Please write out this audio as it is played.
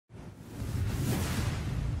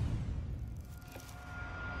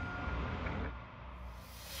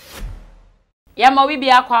Yama we be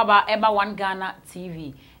Akwaba Eba One Ghana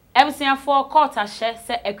TV. Ebusian for court ashe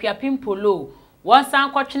se Akuapem Poloo. One san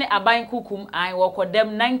kwatwene aban kukum an woko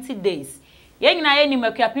dem 90 days. Ye nyina ye ni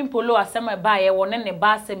Akuapem Poloo asema ba ye wone ne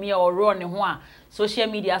ba asemi e oro ne ho a social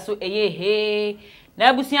media so eye he.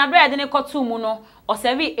 Na ebusian bra de ne kotu mu no o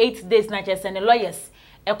serve 8 days na chese ne lawyers.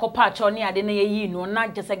 Ekopa cho ne ade ne yi no na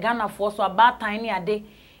jese Ghana for so abatan ne ade.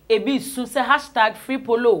 Ebi su se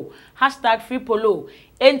 #freepoloo #freepoloo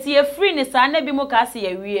enti e free ne sa na bi mo ka se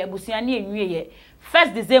ye wie ebusuan ne enwie ye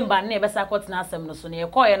 1st December na e besa court na asem no so ne ye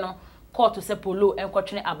koye no court se Poloo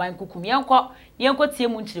enkotwene aban kukum yenko tie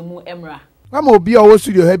mu nkyiremu emra mama obi a wo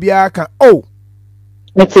studio ha bia ka oh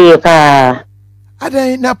nti ka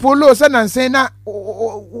adan na Poloo se na nsen na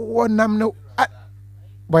wonam no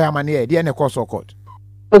boya mane e de ne court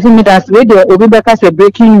That's radio obi beka say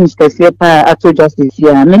breaking news kese pa ato justice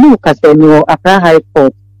here. Many ukase mi o Accra High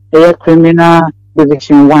Court the criminal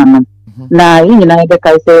division 1. Na yin na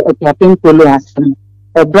beka say Akuapem Poloo asem.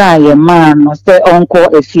 Ebra ye man no say onko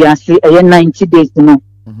efiase 90 days no.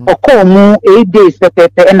 Oko mu 8 days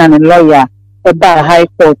pepe na lawyer eba High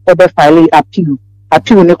Court ebe file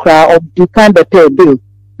appeal ni kra of the kind of pay bill.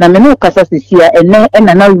 Na many ukase here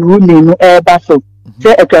ene na ruling no eba so.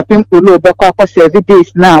 Say Akuapem Poloo beko kwa 7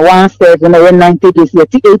 days na 90 days yet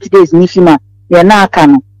 8 days nishima ye na aka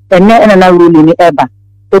no ene na ruling ni eba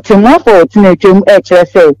otimwa for tinetwem chere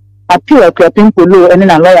say appeal Akuapem Poloo ene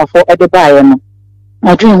na lawyer for edebaye no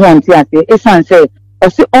odwin ho anti ase esan say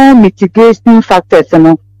o all mitigating factors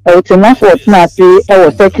no otimwa for tinase e wo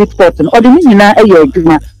circuit court no odi nyina e ye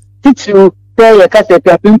adwuma titu say ye ka say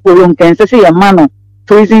Akuapem Poloo nken say ye ma no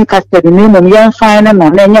prison custody ni mo yan fine no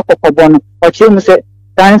na enye kokobo no ochemu se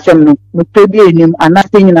dansem no pebi enim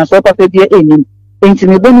anase nyina so papa bi enim enti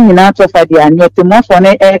me bonu nyina to fa dia ne temo fo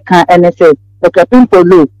ne e ka NSA Akuapem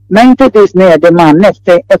Poloo 90 days na de man next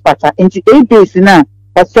e pata enti 8 days na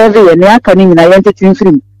o serve ye ne aka ni nyina yente tin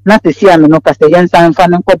film na se sia no ka se yen san fa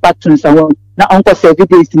nko back to nsawo na onko serve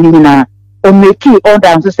days ni nyina o make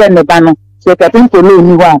order so se ne ba no so Akuapem Poloo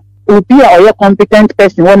ni wa obi a oye competent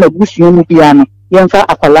person wona busu mu bia no yemfa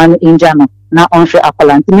akwala inja no na onhwe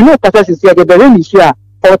akwala nti me no kasa sisi ya de bere ni su a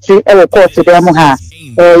forty e court de mo ha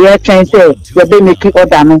ye twen say ye be make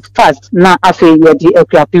order no fast na afi ye di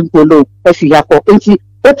Akuapem Poloo afi yakọ nti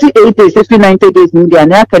 38 days 90 days ni dia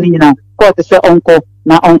na aka ni na court say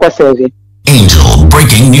onko serve Angel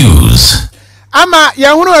breaking news ama ye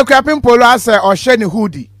hunu Akuapem Poloo ase ohye ne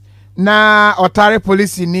hoodie na otare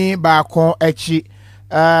police ni ba kon echi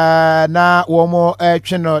na womo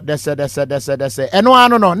tweno dese eno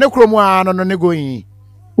ano no ne kromu ano no ne goyin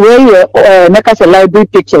we make us library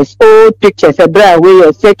pictures old pictures bra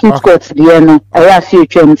we circuit court the no aya fi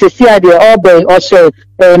twem se sia de all boy or show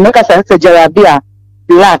make us say jarabia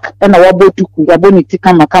black and wabo duku wabo ni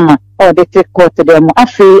kama all the take court dem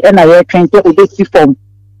afi na ye twen se obesi form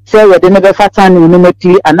say we de never fatan no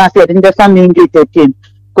mati and say de never family gate 13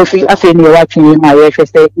 kofi afi ni wa twen ma ye hwe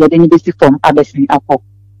say ye de ni besi form abesi akọ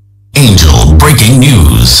Angel breaking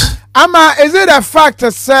news ama is it a fact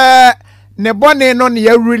say ne bone no ne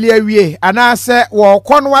ya really awie ana se wo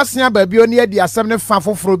kɔ no asia baabi oni adi asɛm ne fa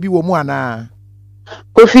foforo bi wo mu ana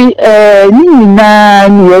kofi ni na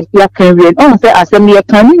ni ya kan wie on say asɛm ye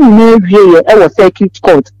kan ni na wie ye e wo circuit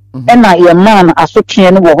court na ye man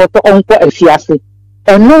asotwe no wo hoto onko afiase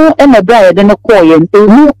eno na bra ye de ne kɔ ye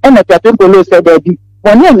enu na Akuapem Poloo say da bi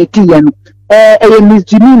woni amiti ye no ye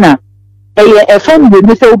misdemeanor e family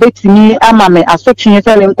me say obetimi ama me asotwe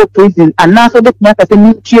say nko prison ana so betimi aka say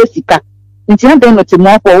ni tue sika nti na den no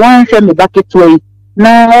timo for one hwe me bucket way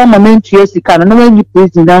na moment tue sika no when you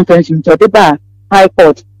prison down pension to the bar high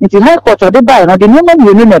court nti high court to the bar no the no man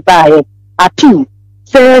you no bar appeal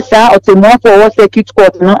say sa otimo for circuit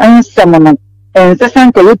court no ansem no en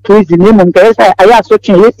sesan ke prison ni mo nke say aya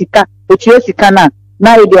asotwe sika o tue sika na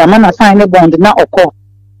e dey amana sign ne bond na okọ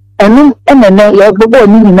enu enene ye gbogbo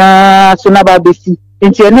ni na so na ba besi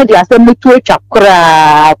nti ene de asem ne tu atwa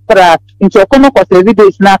kra nti okono ko serve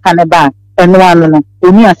days na kaneba enu anu no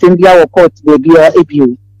eni asem bia wo court de bia ebio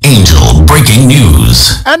Angel breaking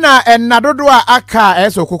news na dodo a aka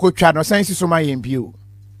eso kokotwa no sensi so ma yembio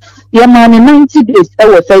ye man 90 days e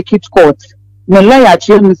wo circuit court me lawyer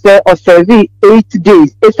chem say o serve 8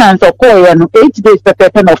 days e sans o ko ye no 8 days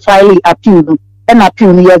pepe no file appeal no and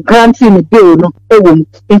appeal ni granting bill no ewom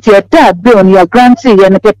nti e da bill ni granting ye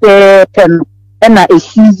no pepe pen na a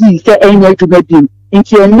CZ say enye dwumadim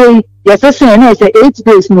nti enye ye say na say 8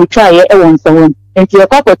 days no try e won sawon nti e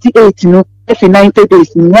kwa 48 no e 90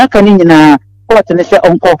 days ni aka ni nyina court ne say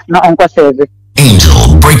onko serve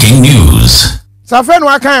Angel breaking news Safeno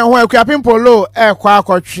akan ho Akuapem Poloo kwa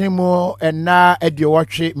akotwe mu na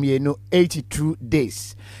ediowotwe mienu 82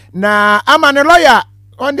 days. Na ama ne lawyer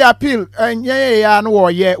on the appeal enye ya no wo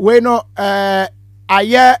ye we no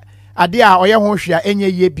aye ade a oye ho hwea enye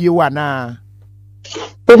ye biewa na.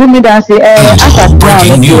 Even me dance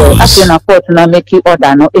after na court na make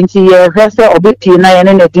order no enti ye hwese obeti na ye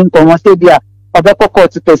ne din komo se bia obekọ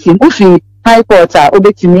court person ufi high court a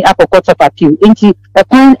obetimi akọkọ top appeal enti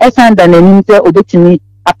ekwan esanda na nim se obetimi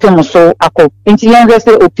apem so akọ enti ye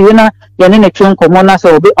hwese opie na ye ne twon komo na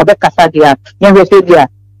so obekasa dia ye hwese dia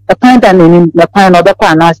ekwan da na nim na kwan na obekọ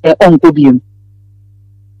anase onko biem.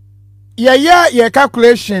 Ye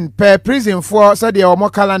calculation per prison for so the omo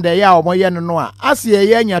calendar ya omo ye no a as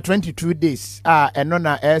ye nya 22 days eno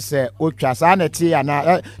na ese otwa sa na ti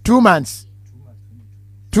na 2 months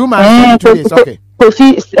 22 days okay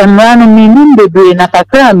kofi emrano minim bebre na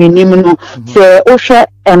kakra minim no se ohwe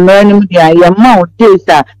emrano dia ye ma days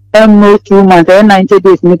a no 2 months 90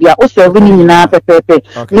 days ni dia o serve ni nyina pepepe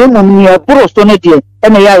no mum ni e bro so no dia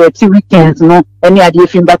ena ya ti weekends no eni ade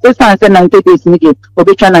film but sense 90 days ni dia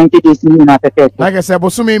obetwa 90 days ni na pepepe like say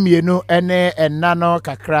bosume mienu ene enna no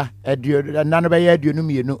kakra enna no be ye aduonu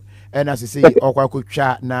mienu ena sese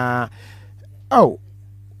okwakotwa na oh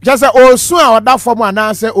just osu a oda form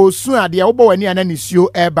ananse osu a de obo wani ana nisuo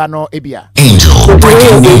eba no ebia Angel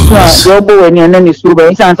breaking news. De obo wani ana nisuo ba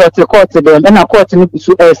insan so court dem na court ni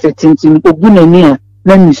bisu setintin ogunani a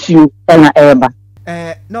na nisuo na eba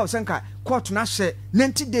no senka court na hye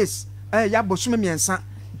 90 days ya bosume miensa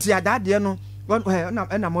ti adade no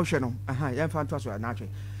na mo hwe no ya mfa nto so na hwe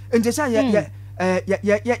enti say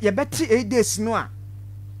ye beti 8 days no a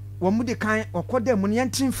wo mu de kan okoda mu ne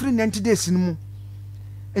yentin free 90 days no mu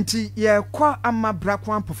enti ye kwa ama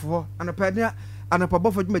brakwa ampofo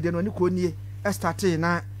anapabofo dwumade no ne ko nie starte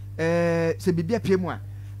na se bibia pie mu a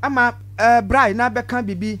ama brai na beka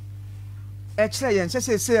bibi kire yen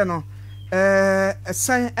sese no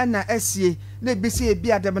san na asie na bisi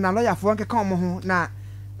ebi adem na lawyer fo nkeka omo ho na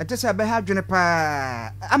etese be ha dwene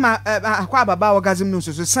pa ama akwa baba wagazim no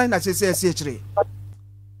so san na sese asie kire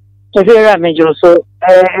Tevera major so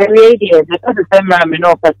radio the time me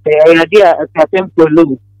no passe idea Akuapem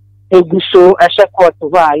Poloo eguso a court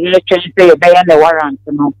wa ye change say be na warrant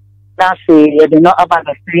no na say ye dey no about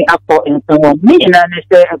the three akọ nso me na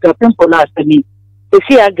say Akuapem Poloo asemi if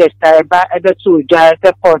you guest ba ebe to ja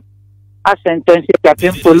court a sentence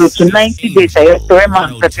Akuapem Poloo to 90 days I 3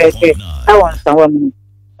 months prepare I want someone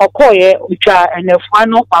okoye ucha enefua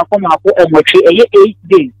no akọ emotwe 8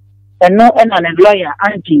 days and no and an lawyer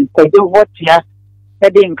anti ko do what ya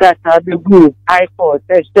heading class the group I court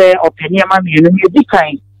say opinion ma me no be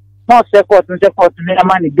kind no say court na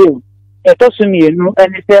man bill e to so me no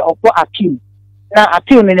and say opo appeal na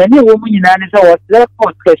appeal me na ni wo mu nyina ne say what the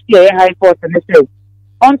court case here high court and say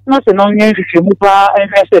on no say no yen hwehwe mu pa and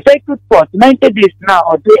say court 90 days now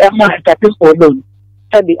or do am Akuapem Poloo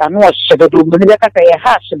say the anu shedodo me ne ka say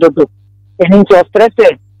ha shedodo and into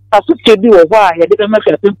stress asuke bi wo wa ya de make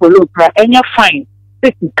Akuapem Poloo pra enya fine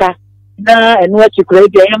sika na enu achikura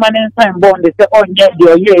bi enya man sign bond say onye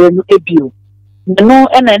de oye enu ebio no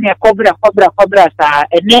ena ne kobra sa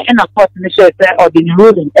ene ena court ni say ordinary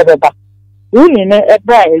ruling ebeba ruling ne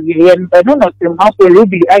ebra enu no tem how to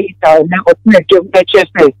ruby ayita na opinion ke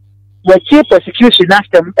say the chief prosecution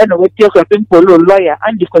asked them ena we take Akuapem Poloo lawyer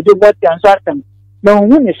and the court what answer them no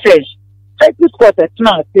who ni say this court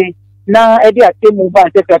now say na edi atemu ba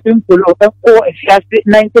se Akuapem Poloo ko efiase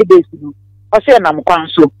 90 days no o se na mkwan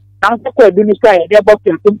so na ko edu ni sai edi abo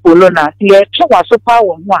Akuapem Poloo na tie twa so pa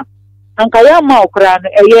wo ho a anka ya ma okra no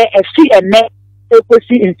eye efi ene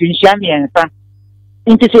ekosi infinsiami ensa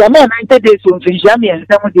intisi ya 90 days infinsiami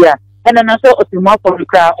ensa mu dia ena na so otimo for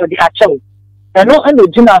kra o di achew eno eno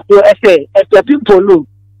jina so efe Akuapem Poloo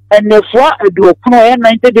enefo edu okno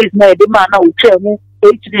 90 days na edi ma na utwa mu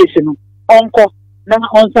 8 days no onko na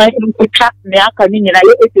onsan nkutwa ne aka ni nyina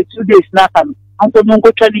ye 82 days na aka no onko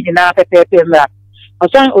nkutwa ni nyina pepepe mra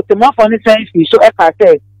onsan otomafo ne san fi so e ka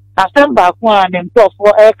say asem ba ko a ne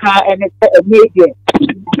ntofo e ka ene media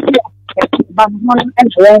ba mo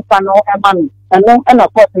en fa no e ma no eno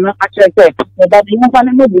court na akere say e da di nfa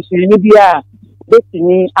ne mebusu ni bia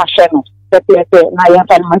betini ahwe no pepepe na ya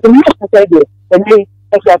fa no so ni say de ene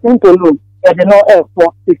Akuapem Poloo e de no e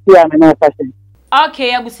for 60 na person.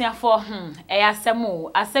 Okay, abusiafo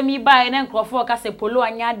asemi ba na nkrofo ka se Poloo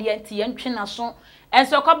anya de enti yentwe na so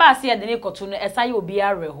enso ko ba se ye de ne koto no esaye obi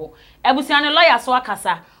areho abusiane lawyer so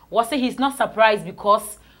akasa was say he's not surprised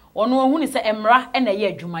because ono hu ni se emra na ye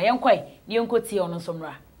adwuma yenkoi ne yenkoti ono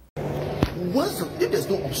somra once if there's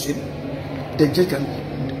no option the judge can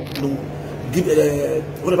give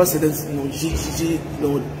whatever sentence she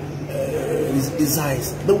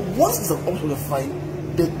desires. The once it's an option of the fine,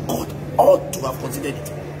 the court ought to have considered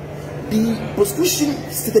it. The prosecution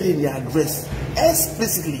stated in their address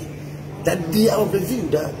explicitly that they are of the view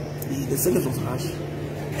that the sentence was harsh,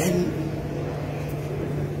 and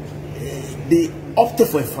they opted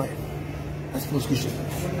for a fine. That's prosecution.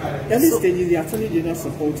 At this stage, the attorney general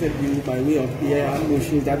supported you by way of their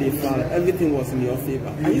motions that they filed. Everything was in your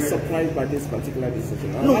favor. Are you surprised by this particular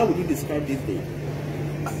decision? No. How would you describe this day?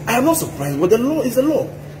 I am not surprised, but the law is the law.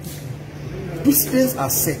 Precedents are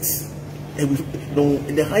set, and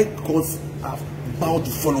the high courts are bound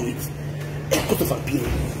to follow it. A court of appeal,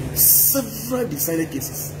 several decided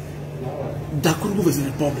cases. Dakurubu versus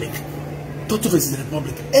the Republic, Toto versus the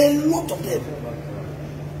Republic, a lot of them,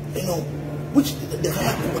 which the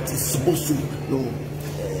higher court is supposed to,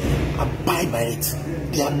 abide by it.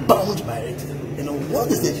 They are bound by it.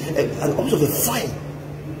 What is an option of the fine?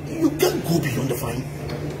 You can't go beyond the fine.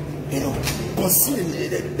 Considering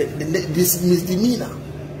this misdemeanor,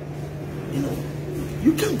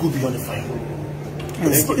 you can't go beyond the fine.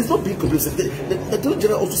 It's not being complacent. The Attorney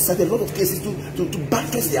General also cited a lot of cases to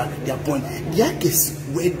buttress their point. Their cases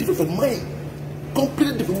were different from mine.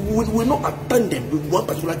 Completely different. We will not attend them with one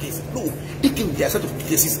particular case. No, they came with their set of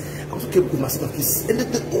cases. Also came with my set of cases.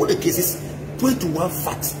 And all the cases point to one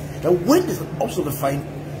fact. That when there's an option of a fine,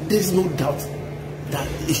 there is no doubt that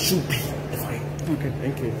it should be a fine. Okay,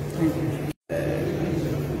 thank you.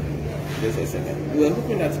 Just a second. We were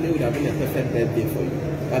hoping that today would have been a perfect birthday for you,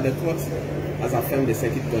 but the court has affirmed the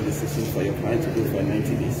circuit court decision for your client to go for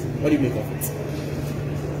 90 days. What do you make of it?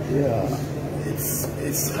 Yeah,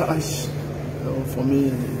 it's harsh for me.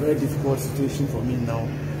 Very difficult situation for me now,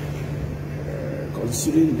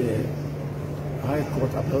 considering the High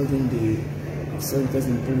Court upholding the sentence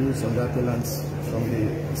imposed on the appellants from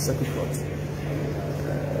the circuit court.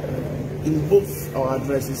 In both our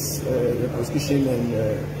addresses, the prosecution and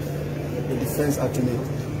the defense attorney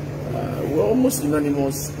were almost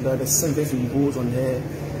unanimous that the sentence imposed on her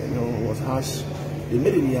was harsh. They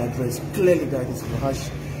made in the address clearly that it was harsh.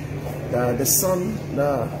 That the son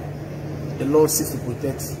that the law seeks to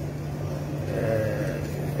protect,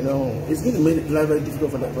 it's going to make life very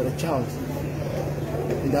difficult for the child.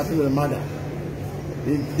 It happened to the mother.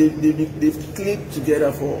 They've clicked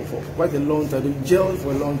together for quite a long time. They've jailed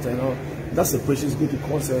for a long time. That separation is going to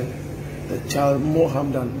cause the child more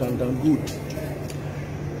harm than good.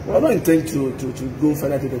 Well, I don't intend to go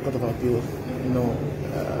further to the Court of Appeal.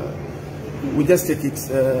 We just take it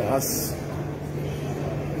as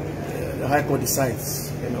the High Court decides.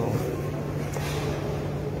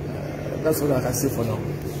 That's what I can say for now.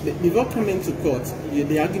 Before coming to court,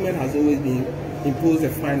 the argument has always been impose a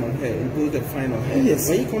fine on her, impose a fine on her. Yes.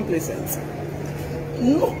 Were you complacent?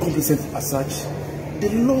 Not complacent as such. The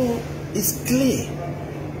law is clear.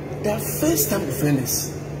 They are first-time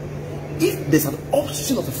offenders. If there's an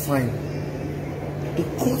option of a fine, the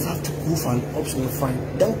courts have to go for an option of a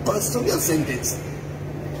fine. Then custodial sentence.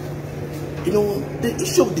 The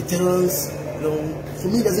issue of deterrence, for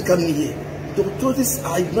me, doesn't come in here. The authorities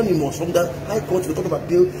are unanimous from the High Court to the Court of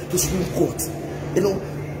Appeal to Supreme Court.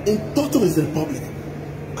 In total is the Republic.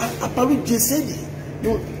 Apparently, they said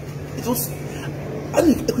it was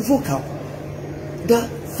unequivocal. The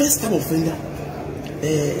first-time offender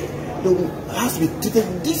has to be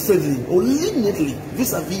treated differently or leniently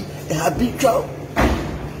vis-a-vis a habitual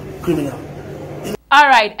criminal. All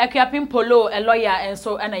right, Akuapem Poloo, a lawyer, and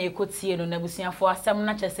so and I could see no nebusian for some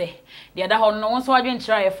natchez. The other one, no one so I didn't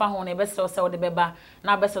try a phone, a best or the beba.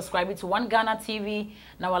 Now, best subscribe to One Ghana TV.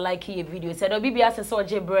 Now, I like your video. Said, BBS a so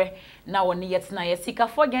jebre. Now, one yet na sika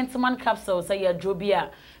for gentleman capsule, say your drobia.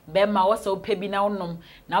 Bema was so pebi now, no.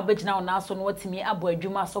 Now, bet now, so what to me, abo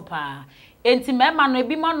juma sopa. Enti mema no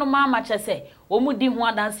ebi ma no mama chese omu di ho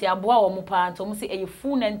adanse aboa omu pa nto mu se eye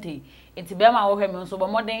fu nante enti bema wo hweme nso bo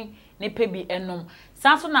moden ne pebi enom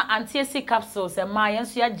sanso na anti-acid capsules e ma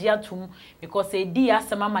yenso ya gia tum because e di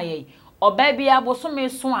asema ma ye oba bia bosome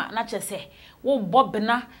so a na chese wo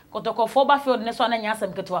bobna kotokofo ba field ne so na nya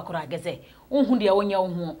asem keto akora geze unhu de wonya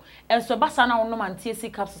wo enso basa na wonom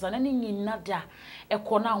anti-acid capsules na ne nyina da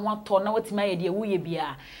ekona ho ato na watima ye de wuye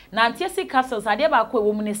bia na anti-acid capsules ade ba ko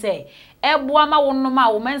ewo mu ne se eboa ma wonom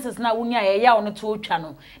a wo menses na wonya ye ya wo no to otwa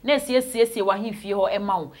no na esiesie wa himfie ho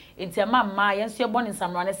ema wo enti ama ma yenso ebo ne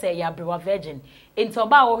samra ne se ya brewa virgin enti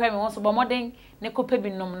oba wo hweme won so bo moden ne kopa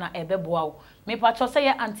binom na ebeboa wo me pacho say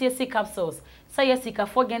anti-acid capsules say sika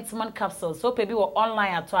for gentleman capsules so pe bi wo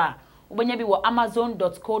online ato a ubenya bi wo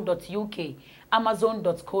amazon.co.uk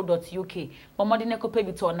amazon.co.uk bomodi ne kopa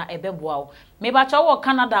bi to na ebeboa wo me pacho wo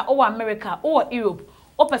Canada o America o Europe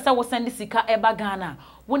pesa wo send sika eba Ghana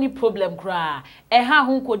woni problem kra ha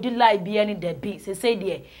ho ko di live bia ni da bi say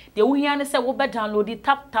de wo hia ne say wo be download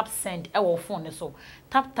tap send e wo phone ne so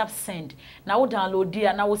tap send na wo download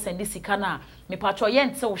dia na wo send sika na me patcho ye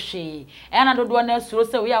nte wo hwe na dodo na suro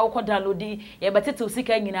say wo ya wo ko download ye betete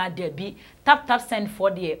sika nyina da bi tap send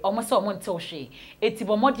for de omo say omo nte wo hwe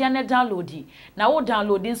etibo modia na download na wo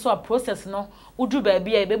download so a process no udu ba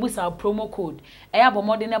bia e bebusa promo code ya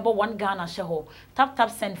bomode na bo 1 Ghana she ho tap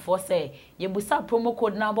send for say ye busa promo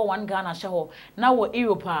code na bo 1 Ghana she ho na wo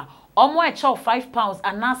Europe omo e chow £5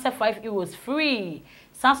 and na say €5 free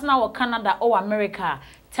sans na wo Canada or America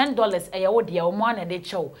 $10 e ya wo dia omo na de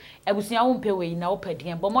chow ebusia wo mpewe na wo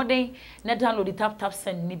pedien bomode na download tap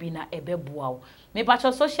send ni bi na ebebua wo me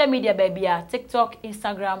pacho social media baby TikTok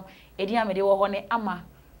Instagram edia me de wo ho ne ama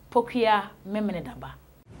pokia memene daba